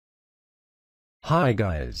Hi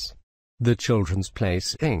guys. The Children's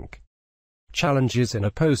Place Inc. Challenges in a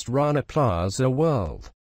Post-Rana Plaza world.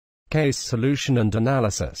 Case solution and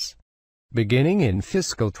analysis. Beginning in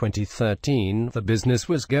fiscal 2013, the business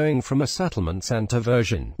was going from a settlement center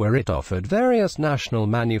version, where it offered various national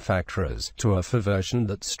manufacturers, to a version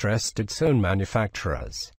that stressed its own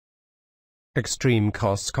manufacturers. Extreme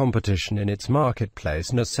cost competition in its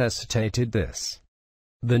marketplace necessitated this.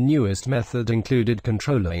 The newest method included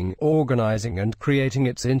controlling, organizing and creating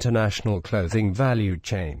its international clothing value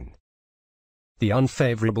chain. The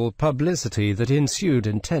unfavorable publicity that ensued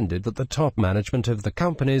intended that the top management of the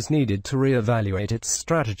companies needed to re-evaluate its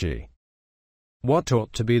strategy. What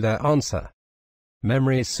ought to be their answer?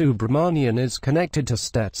 Memory Subramanian is connected to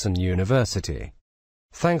Stetson University.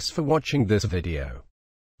 Thanks for watching this video.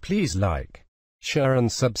 Please like, share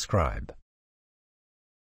and subscribe.